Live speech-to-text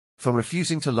for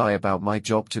refusing to lie about my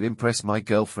job to impress my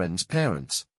girlfriend's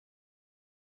parents.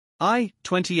 I,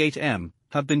 28M,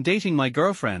 have been dating my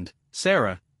girlfriend,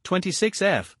 Sarah,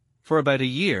 26F, for about a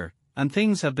year, and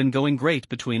things have been going great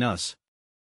between us.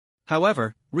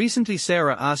 However, recently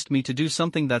Sarah asked me to do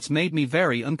something that's made me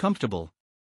very uncomfortable.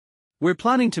 We're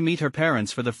planning to meet her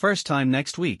parents for the first time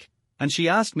next week, and she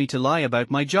asked me to lie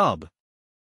about my job.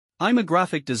 I'm a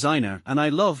graphic designer and I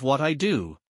love what I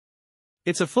do.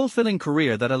 It's a fulfilling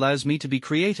career that allows me to be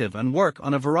creative and work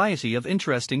on a variety of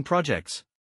interesting projects.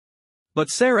 But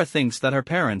Sarah thinks that her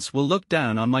parents will look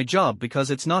down on my job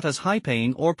because it's not as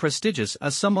high-paying or prestigious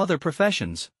as some other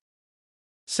professions.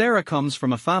 Sarah comes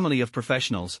from a family of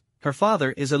professionals. Her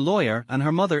father is a lawyer and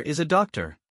her mother is a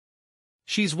doctor.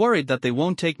 She's worried that they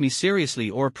won't take me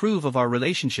seriously or approve of our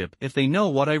relationship if they know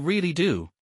what I really do.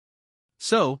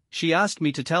 So, she asked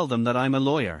me to tell them that I'm a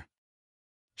lawyer.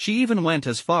 She even went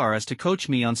as far as to coach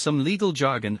me on some legal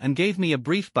jargon and gave me a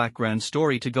brief background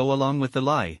story to go along with the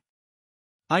lie.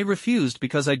 I refused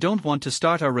because I don't want to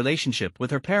start our relationship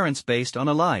with her parents based on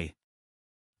a lie.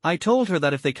 I told her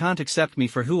that if they can't accept me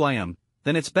for who I am,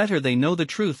 then it's better they know the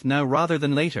truth now rather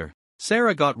than later.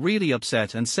 Sarah got really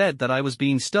upset and said that I was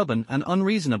being stubborn and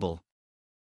unreasonable.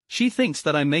 She thinks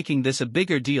that I'm making this a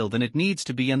bigger deal than it needs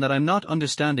to be and that I'm not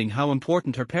understanding how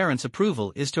important her parents'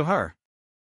 approval is to her.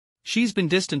 She's been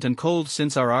distant and cold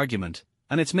since our argument,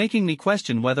 and it's making me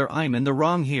question whether I'm in the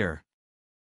wrong here.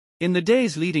 In the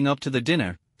days leading up to the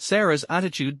dinner, Sarah's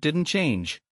attitude didn't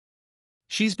change.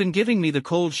 She's been giving me the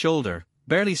cold shoulder,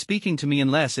 barely speaking to me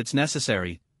unless it's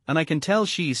necessary, and I can tell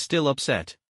she's still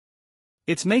upset.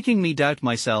 It's making me doubt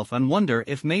myself and wonder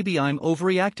if maybe I'm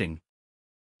overreacting.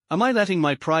 Am I letting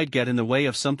my pride get in the way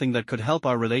of something that could help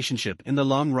our relationship in the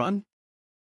long run?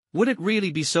 Would it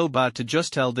really be so bad to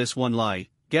just tell this one lie,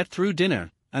 get through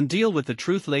dinner, and deal with the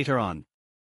truth later on?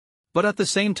 But at the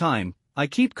same time, I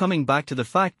keep coming back to the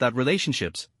fact that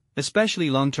relationships, especially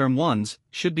long-term ones,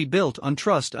 should be built on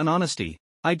trust and honesty.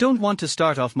 I don't want to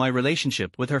start off my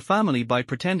relationship with her family by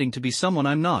pretending to be someone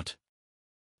I'm not.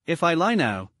 If I lie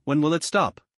now, when will it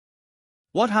stop?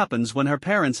 What happens when her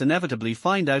parents inevitably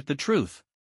find out the truth?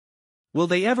 Will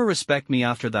they ever respect me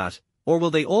after that, or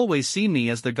will they always see me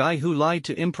as the guy who lied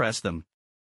to impress them?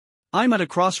 I'm at a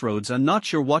crossroads and not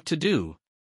sure what to do.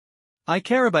 I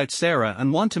care about Sarah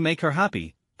and want to make her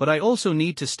happy, but I also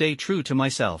need to stay true to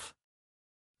myself.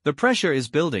 The pressure is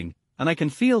building, and I can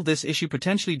feel this issue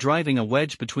potentially driving a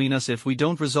wedge between us if we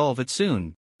don't resolve it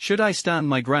soon. Should I stand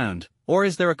my ground, or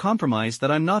is there a compromise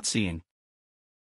that I'm not seeing?